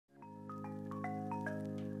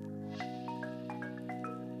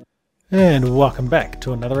And welcome back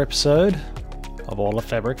to another episode of All of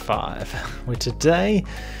Fabric 5, where today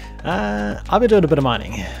I've been doing a bit of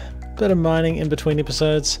mining. In between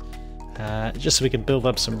episodes, just so we can build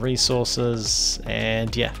up some resources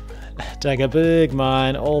and yeah, dug a big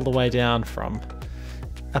mine all the way down from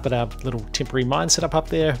up at our little temporary mine setup up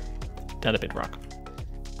there, down to bedrock.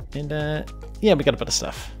 And yeah, we got a bit of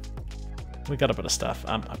stuff.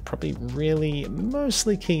 I'm probably really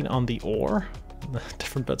mostly keen on the ore. The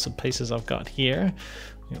different bits and pieces I've got here.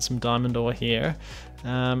 We got some diamond ore here,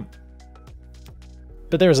 but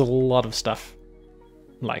there is a lot of stuff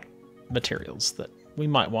like materials that we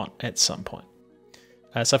might want at some point.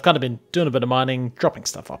 So I've kind of been doing a bit of mining, dropping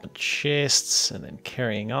stuff up in chests and then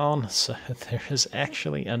carrying on. So there is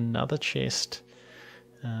actually another chest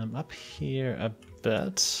up here a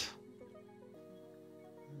bit.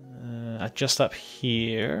 Just up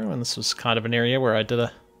here, and this was kind of an area where I did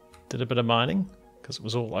a bit of mining because it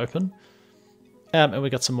was all open. And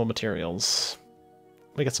we got some more materials.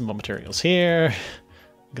 We got some more materials here.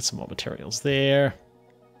 We got some more materials there.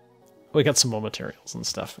 We got some more materials and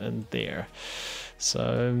stuff in there.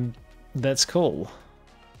 So that's cool.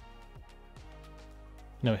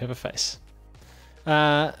 Now we have a face.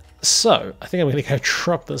 So I think I'm going to go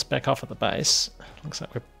drop this back off at the base. Looks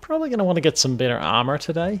like we're probably going to want to get some better armor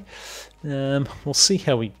today. We'll see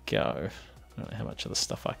how we go. I don't know how much of the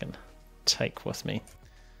stuff I can take with me.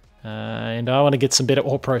 And I want to get some better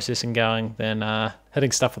ore processing going than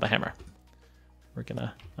hitting stuff with a hammer. We're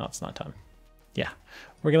gonna... oh, it's nighttime. Yeah.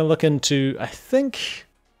 We're gonna look into, I think,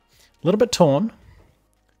 a little bit torn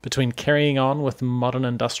between carrying on with Modern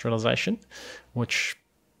Industrialization, which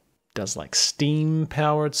does like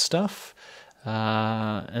steam-powered stuff,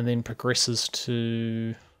 and then progresses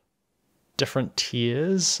to different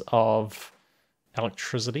tiers of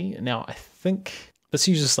electricity. Now, I think this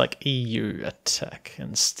uses like EU attack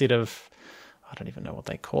instead of, I don't even know what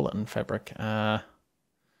they call it in Fabric, because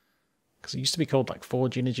it used to be called like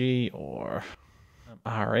Forge Energy or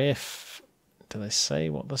RF. Do they say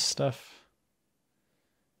what this stuff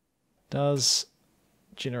does?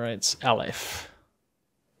 Generates LF.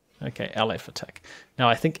 Okay, LF attack. Now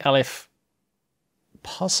I think LF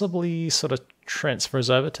possibly sort of transfers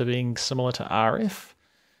over to being similar to RF,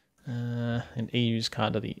 and EU's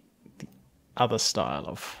kind of the other style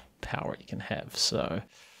of power you can have, so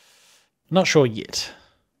not sure yet.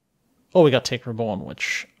 Oh, we got Tech Reborn,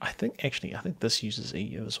 which I think this uses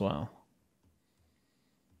EU as well.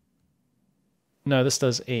 No, this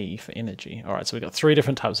does E for energy. Alright, so we got 3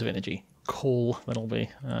 different types of energy. Cool, that'll be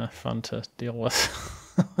fun to deal with.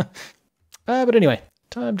 But anyway,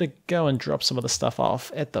 time to go and drop some of the stuff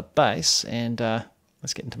off at the base, and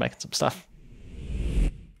let's get into making some stuff.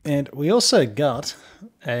 And we also got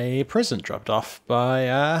a present dropped off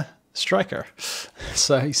by Striker.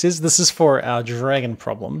 So he says this is for our dragon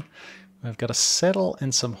problem. We've got a saddle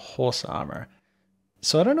and some horse armor.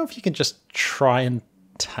 So I don't know if you can just try and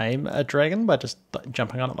tame a dragon by just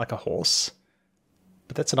jumping on it like a horse.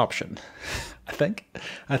 But that's an option, I think.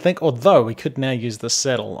 Although we could now use the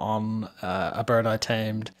saddle on a bird I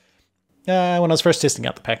tamed when I was first testing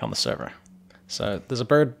out the pack on the server. So there's a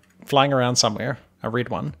bird flying around somewhere, a red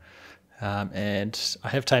one, and I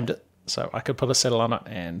have tamed it, so I could put a saddle on it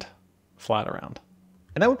and fly it around.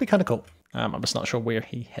 And that would be kind of cool. I'm just not sure where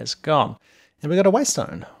he has gone. And we got a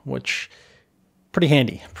waystone, which pretty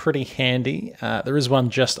handy. There is one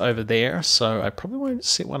just over there, so I probably won't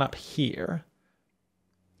set one up here.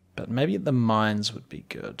 But maybe at the mines would be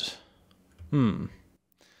good.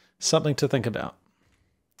 Something to think about.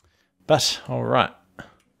 But, alright.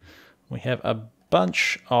 We have a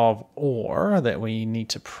bunch of ore that we need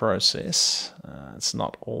to process. It's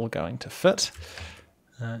not all going to fit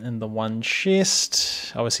in the one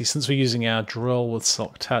chest. Obviously, since we're using our drill with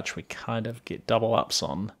Silk Touch, we kind of get double ups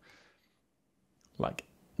on like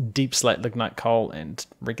deep slate lignite coal and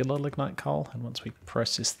regular lignite coal. And once we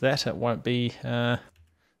process that, it won't be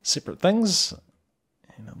separate things.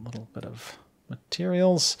 And a little bit of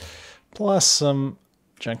materials, plus some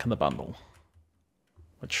junk in the bundle,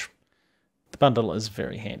 which the bundle is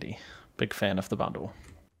very handy. Big fan of the bundle.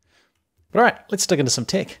 But all right, let's dig into some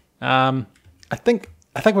tech. I think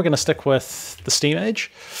we're going to stick with the Steam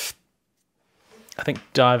Age. I think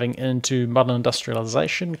diving into Modern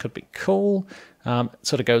Industrialization could be cool. It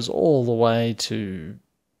sort of goes all the way to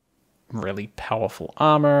really powerful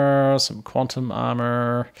armor, some quantum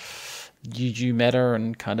armor, UG matter,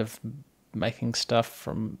 and kind of making stuff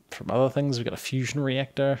from other things. We've got a fusion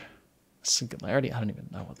reactor, singularity. I don't even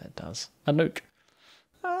know what that does. A nuke.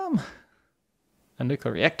 A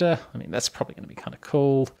nuclear reactor. I mean, that's probably going to be kind of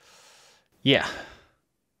cool. Yeah.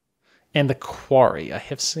 And the quarry. I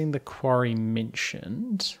have seen the quarry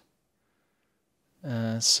mentioned.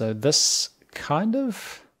 So this kind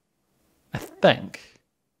of, I think,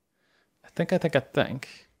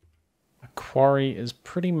 a quarry is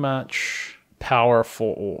pretty much power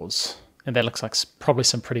for ores. And that looks like probably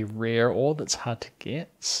some pretty rare ore that's hard to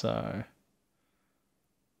get, so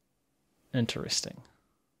interesting.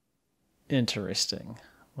 Interesting.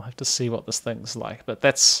 We'll have to see what this thing's like, but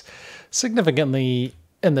that's significantly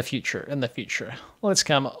in the future. Let's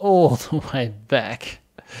come all the way back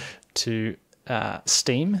to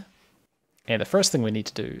Steam. And the first thing we need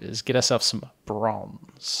to do is get ourselves some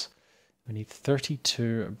bronze. We need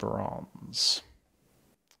 32 bronze.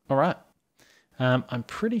 All right. I'm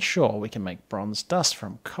pretty sure we can make bronze dust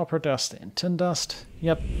from copper dust and tin dust.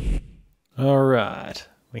 Yep. All right.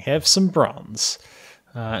 We have some bronze.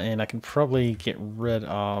 And I can probably get rid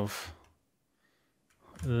of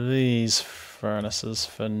these furnaces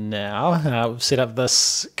for now. We've set up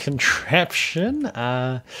this contraption,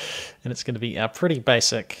 and it's going to be pretty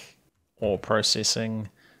basic ore processing.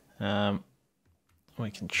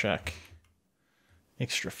 We can check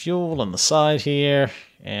extra fuel on the side here,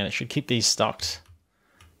 and it should keep these stocked.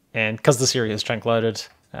 And because this area is chunk loaded,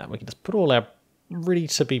 we can just put all our ready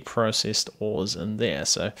to be processed ores in there.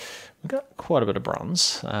 So we've got quite a bit of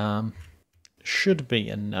bronze. Should be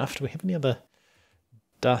enough. Do we have any other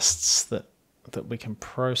dusts that we can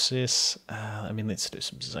process? I mean, let's do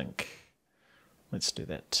some zinc. Let's do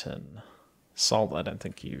that tin. Salt, I don't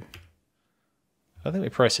think we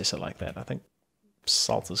process it like that. I think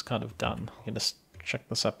salt is kind of done. You can just check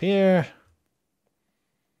this up here.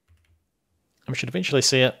 And we should eventually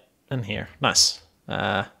see it in here. Nice.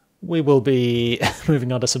 We will be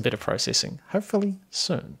moving on to some better processing, hopefully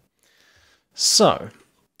soon. So,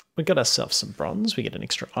 we got ourselves some bronze. We get an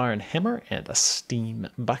extra iron hammer and a steam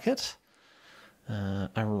bucket.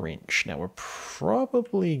 A wrench. Now, we're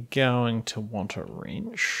probably going to want a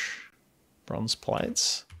wrench. Bronze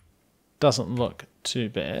plates. Doesn't look too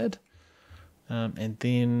bad. And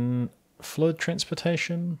then fluid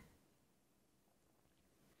transportation.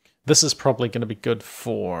 This is probably going to be good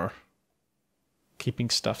for keeping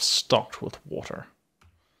stuff stocked with water.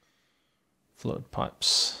 Fluid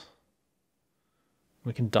pipes.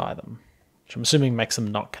 We can dye them, which I'm assuming makes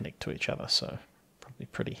them not connect to each other, so probably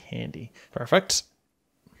pretty handy. Perfect.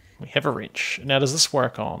 We have a wrench. Now, does this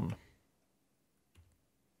work on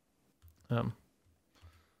like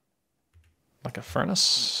a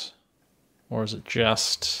furnace? Or is it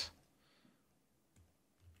just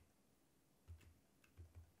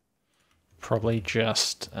probably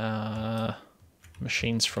just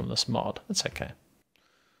machines from this mod? That's okay.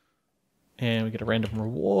 And we get a random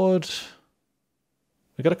reward.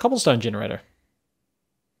 We got a cobblestone generator.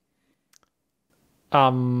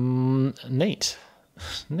 Neat.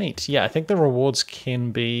 Neat. Yeah, I think the rewards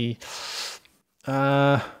can be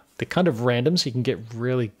they're kind of random, so you can get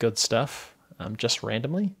really good stuff just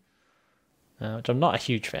randomly. Which I'm not a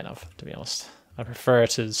huge fan of, to be honest. I prefer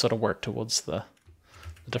to sort of work towards the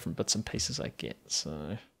different bits and pieces I get.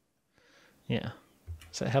 So, yeah.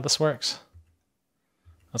 Is that how this works?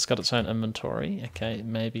 It's got its own inventory. Okay,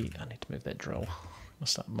 maybe I need to move that drill. I'll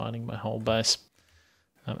start mining my whole base.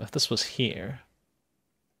 If this was here...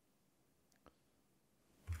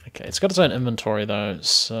 Okay, it's got its own inventory though,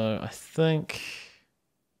 so I think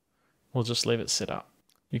we'll just leave it set up.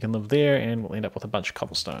 You can live there and we'll end up with a bunch of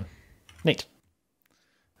cobblestone. Neat.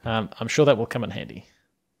 I'm sure that will come in handy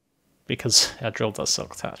because our drill does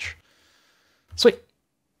silk touch. Sweet.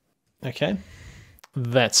 Okay,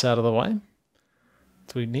 that's out of the way.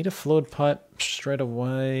 Do we need a fluid pipe straight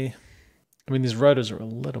away? I mean, these rotors are a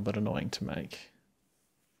little bit annoying to make.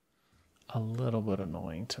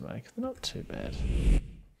 They're not too bad.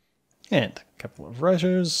 And a couple of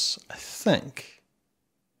rotors, I think.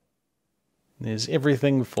 There's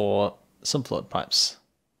everything for some fluid pipes.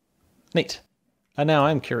 Neat. And now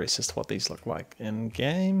I'm curious as to what these look like in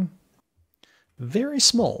game. Very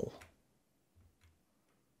small.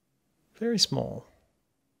 Very small.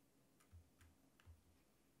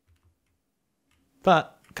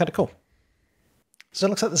 But kind of cool. So it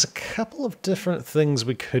looks like there's a couple of different things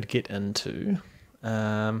we could get into. Like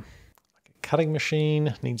a cutting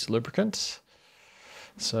machine needs lubricant.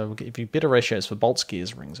 So we'll give you better ratios for bolts,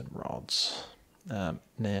 gears, rings, and rods.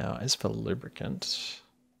 Now, as for lubricant,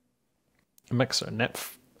 a mixer,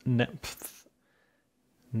 naphtha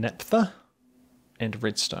and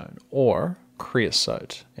redstone, or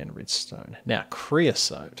creosote and redstone. Now,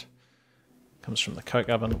 creosote comes from the coke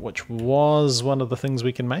oven, which was one of the things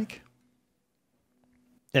we can make.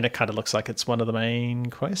 And it kind of looks like it's one of the main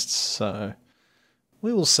quests, so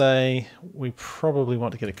we will say we probably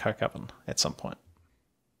want to get a coke oven at some point.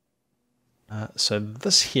 So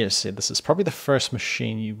this here said this is probably the first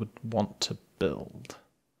machine you would want to build.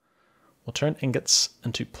 We'll turn ingots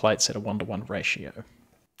into plates at a 1-to-1 ratio.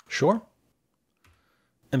 Sure.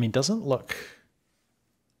 I mean, doesn't look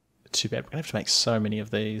too bad. We're going to have to make so many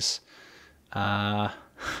of these. Kind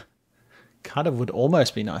of would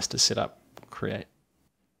almost be nice to set up, create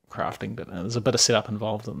crafting, but there's a bit of setup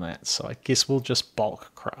involved in that. So I guess we'll just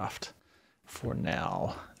bulk craft for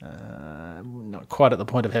now. Not quite at the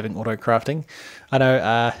point of having auto crafting. I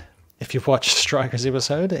know if you've watched Striker's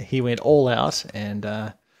episode, he went all out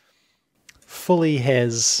and fully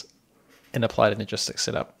has an applied energistic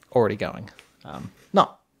setup already going.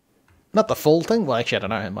 Not the full thing. Well, actually, I don't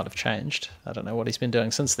know. It might have changed. I don't know what he's been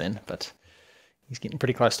doing since then, but he's getting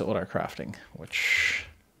pretty close to auto crafting, which,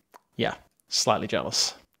 yeah, slightly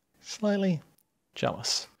jealous. Slightly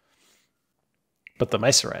jealous. But the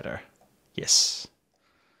macerator, yes.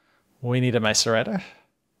 We need a macerator.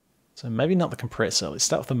 So maybe not the compressor. Let's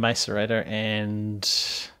start with the macerator and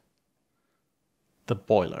the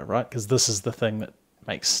boiler, right? Because this is the thing that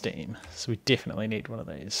makes steam. So we definitely need one of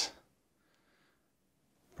these.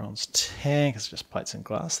 Bronze tank, it's just plates and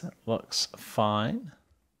glass. That looks fine.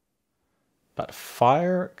 But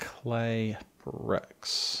fire clay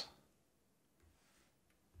bricks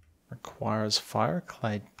requires fire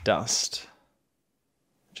clay dust,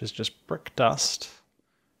 which is just brick dust.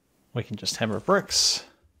 We can just hammer bricks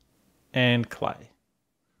and clay.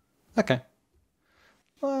 Okay.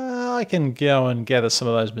 Well, I can go and gather some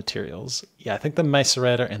of those materials. Yeah, I think the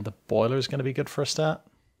macerator and the boiler is going to be good for a start.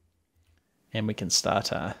 And we can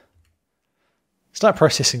start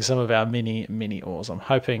processing some of our mini ores. I'm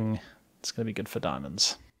hoping it's going to be good for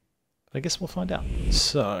diamonds. But I guess we'll find out.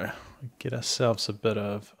 So, we get ourselves a bit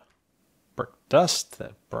of brick dust.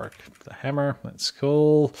 That broke the hammer. That's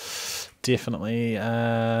cool. Definitely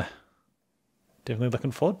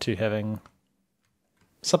looking forward to having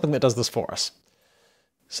something that does this for us.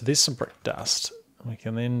 So there's some brick dust. We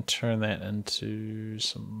can then turn that into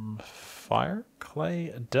some fire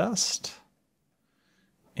clay dust.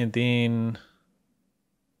 And then,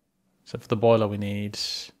 so for the boiler we need,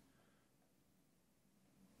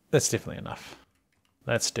 that's definitely enough.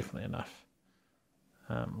 That's definitely enough.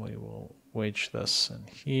 We will wedge this in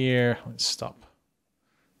here. Let's stop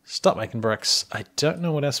making bricks. I don't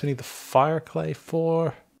know what else we need the fire clay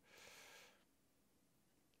for.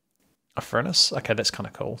 A furnace? Okay, that's kind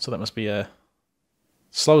of cool. So that must be a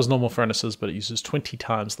slow as normal furnaces, but it uses 20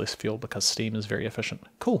 times less fuel because steam is very efficient.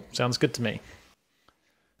 Cool, sounds good to me.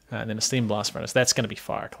 And then a steam blast furnace, that's going to be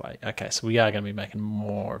fire clay. Okay, so we are going to be making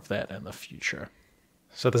more of that in the future.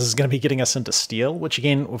 So this is going to be getting us into steel, which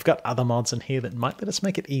again, we've got other mods in here that might let us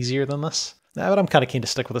make it easier than this. No, but I'm kind of keen to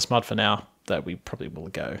stick with this mod for now, though we probably will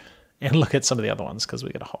go and look at some of the other ones because we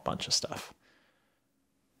got a whole bunch of stuff.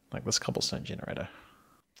 Like this cobblestone generator.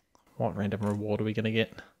 What random reward are we going to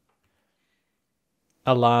get?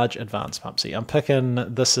 A large advanced pump. See, I'm picking,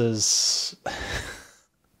 this is...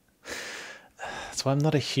 That's why I'm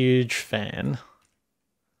not a huge fan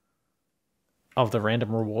of the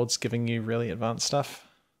random rewards giving you really advanced stuff.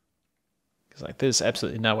 Because like, there's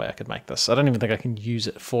absolutely no way I could make this. I don't even think I can use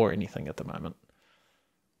it for anything at the moment.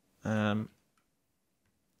 I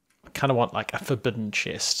kind of want like a forbidden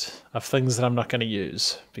chest of things that I'm not going to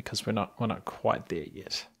use because we're not quite there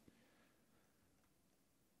yet.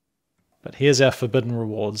 But here's our forbidden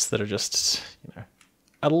rewards that are just, you know,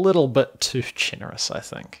 a little bit too generous, I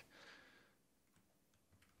think.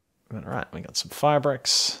 Alright, we got some fire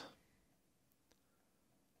bricks.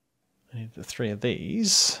 I need the 3 of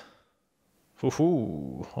these.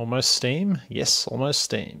 Woohoo! Almost steam? Yes, almost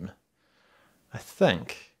steam. I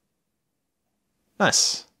think.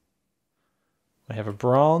 Nice. We have a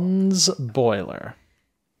bronze boiler.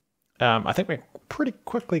 I think we're pretty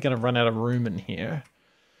quickly going to run out of room in here.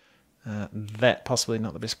 That possibly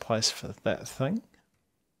not the best place for that thing.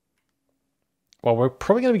 Well, we're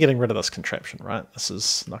probably going to be getting rid of this contraption, right? This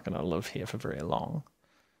is not going to live here for very long.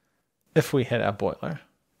 If we had our boiler.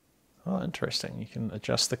 Oh, interesting. You can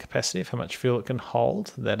adjust the capacity of how much fuel it can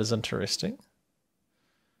hold. That is interesting.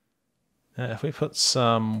 If we put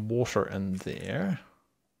some water in there,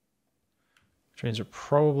 which means we're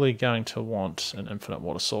probably going to want an infinite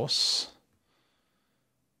water source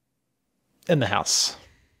in the house.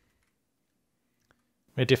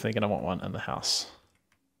 We're definitely going to want one in the house.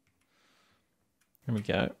 Here we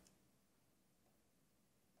go.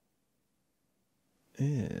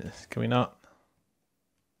 Can we not?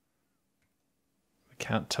 We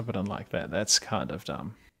can't tip it in like that. That's kind of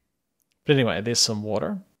dumb. But anyway, there's some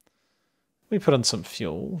water. We put in some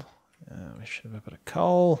fuel. We should have a bit of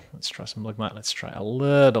coal. Let's try some lignite. Let's try a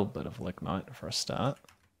little bit of lignite for a start.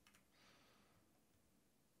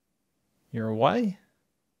 You're away.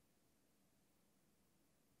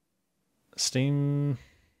 Steam.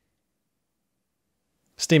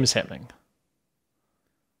 Steam is happening.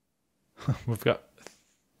 We've got...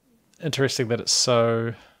 Interesting that it's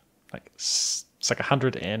so... it's like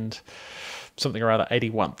 100 and something or other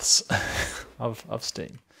 81ths of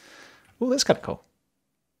steam. Oh, that's kind of cool.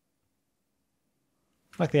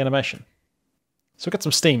 I like the animation. So we've got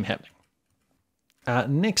some steam happening.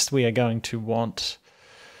 Next, we are going to want...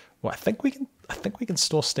 Well, I think we can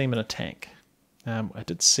store steam in a tank. I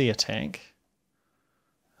did see a tank.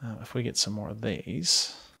 If we get some more of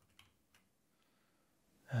these,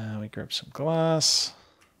 we grab some glass.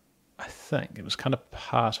 I think it was kind of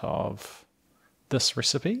part of this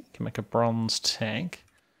recipe. Can make a bronze tank.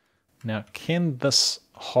 Now, can this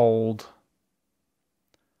hold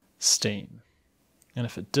steam? And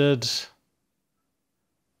if it did,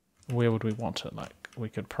 where would we want it? Like, we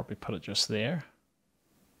could probably put it just there.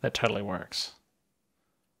 That totally works.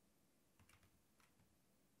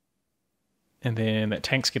 And then that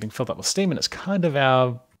tank's getting filled up with steam, and it's kind of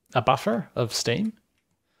a buffer of steam.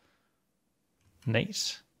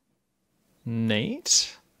 Neat.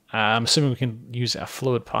 Neat. I'm assuming we can use our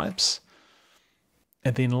fluid pipes.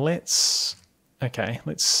 And then let's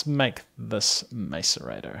make this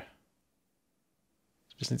macerator.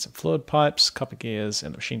 Just need some fluid pipes, copper gears,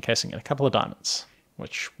 and the machine casing, and a couple of diamonds,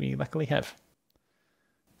 which we luckily have.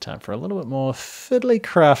 Time for a little bit more fiddly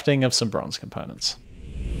crafting of some bronze components.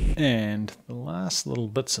 And the last little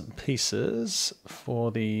bits and pieces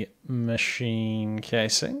for the machine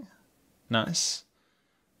casing. Nice.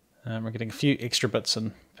 We're getting a few extra bits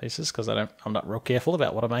and pieces because I'm not real careful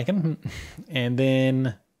about what I'm making. And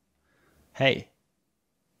then, hey,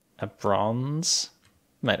 a bronze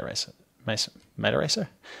macerator.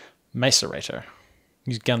 Macerator.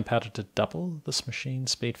 Use gunpowder to double this machine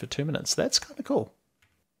speed for 2 minutes. That's kind of cool.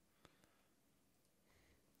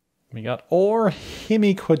 We got ore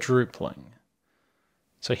hemi-quadrupling.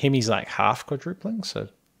 So hemi's like half quadrupling, so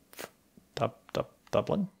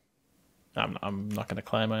doubling. I'm not going to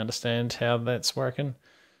claim I understand how that's working.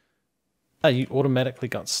 Oh, you automatically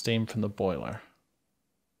got steam from the boiler.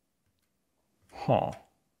 Huh.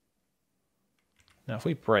 Now if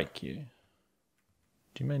we break you,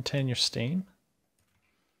 do you maintain your steam?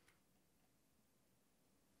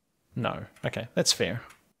 No. Okay, that's fair.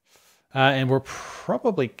 And we're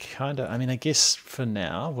probably kind of, I guess for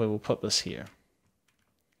now, we will put this here.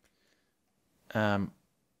 I'm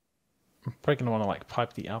probably going to want to like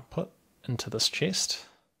pipe the output into this chest.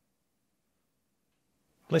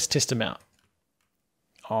 Let's test them out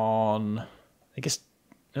on, I guess,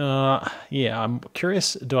 yeah, I'm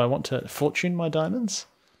curious, do I want to fortune my diamonds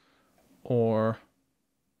or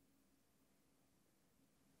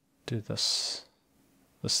do this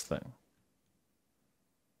thing?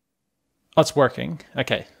 Oh, it's working.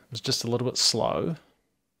 Okay, it was just a little bit slow.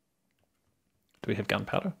 Do we have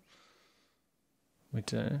gunpowder? We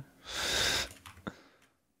do.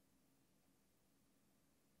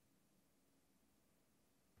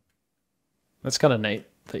 That's kind of neat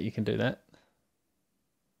that you can do that.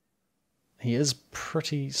 He is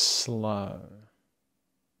pretty slow.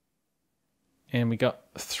 And we got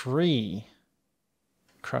 3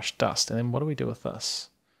 crushed dust. And then what do we do with this?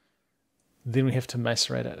 Then we have to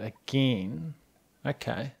macerate it again.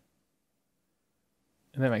 Okay.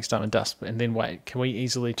 And that makes diamond dust. And then wait, can we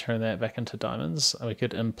easily turn that back into diamonds? We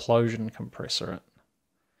could implosion compressor it.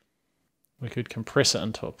 We could compress it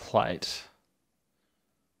into a plate.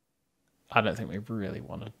 I don't think we really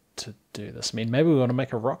wanted to do this. Maybe we want to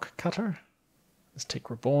make a rock cutter. There's Tech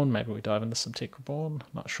Reborn. Maybe we dive into some Tech Reborn.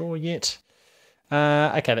 Not sure yet.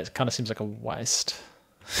 Okay, that kind of seems like a waste.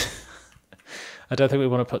 I don't think we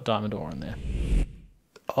want to put diamond ore in there.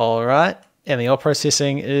 All right, and the ore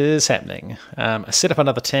processing is happening. I set up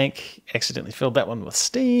another tank, accidentally filled that one with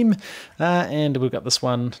steam, and we've got this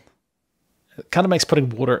one. It kind of makes putting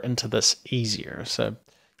water into this easier. So you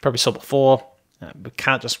probably saw before, we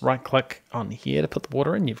can't just right-click on here to put the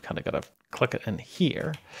water in. You've kind of got to click it in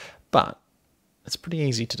here, but it's pretty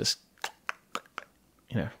easy to just,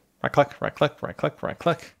 right-click, right-click, right-click,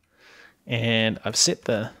 right-click, and I've set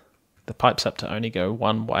the pipes up to only go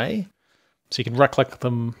one way. So you can right-click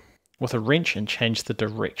them with a wrench and change the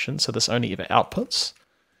direction. So this only ever outputs,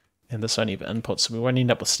 and this only ever inputs. So we won't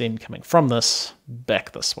end up with steam coming from this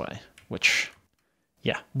back this way, which,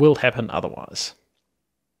 yeah, will happen otherwise.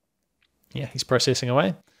 Yeah, he's processing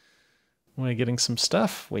away. We're getting some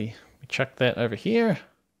stuff. We chuck that over here.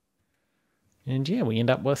 And yeah, we end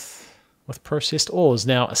up with with processed ores.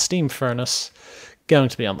 Now, a steam furnace going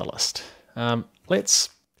to be on the list. Let's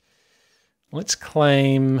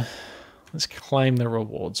claim the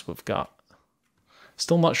rewards we've got.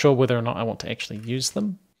 Still not sure whether or not I want to actually use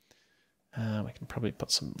them. We can probably put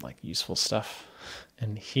some like useful stuff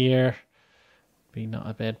in here. Be not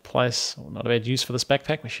a bad place, or not a bad use for this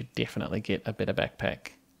backpack. We should definitely get a better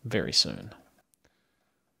backpack very soon.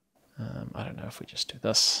 I don't know if we just do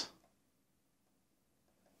this.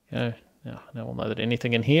 Now we'll know that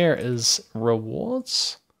anything in here is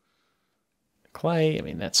rewards. Clay, I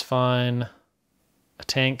mean, that's fine. A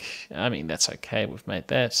tank, I mean, that's okay. We've made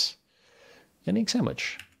that. An egg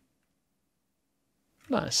sandwich.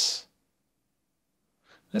 Nice.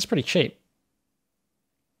 That's pretty cheap.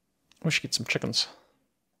 We should get some chickens.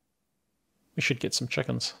 We should get some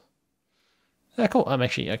chickens. Ah, cool. I'm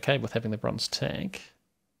actually okay with having the bronze tank.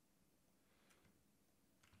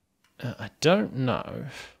 I don't know.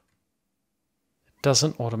 It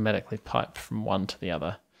doesn't automatically pipe from one to the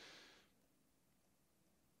other.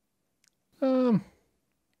 I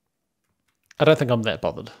don't think I'm that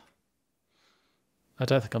bothered.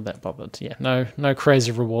 Yeah, no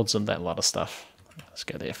crazy rewards and that lot of stuff. Let's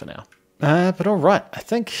go there for now. But all right, I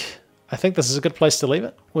think this is a good place to leave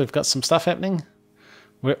it. We've got some stuff happening.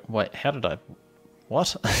 Wait, how did I...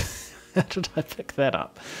 What? How did I pick that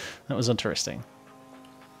up? That was interesting.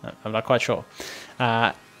 No, I'm not quite sure.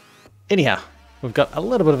 Anyhow, we've got a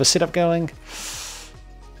little bit of a setup going.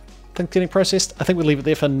 Things getting processed. I think we'll leave it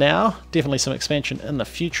there for now. Definitely some expansion in the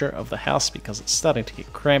future of the house because it's starting to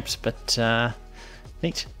get cramped, but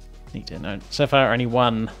neat. No, so far only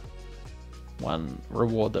one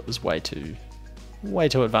reward that was way too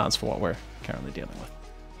advanced for what we're currently dealing with.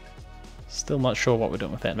 Still not sure what we're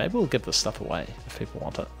doing with that. Maybe we'll give this stuff away if people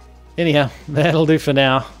want it. Anyhow, that'll do for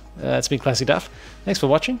now. It's been ClassicDuff. Thanks for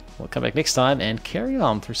watching. We'll come back next time and carry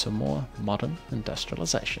on through some more Modern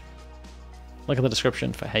Industrialization. Look in the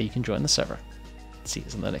description for how you can join the server. See you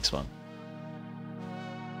in the next one.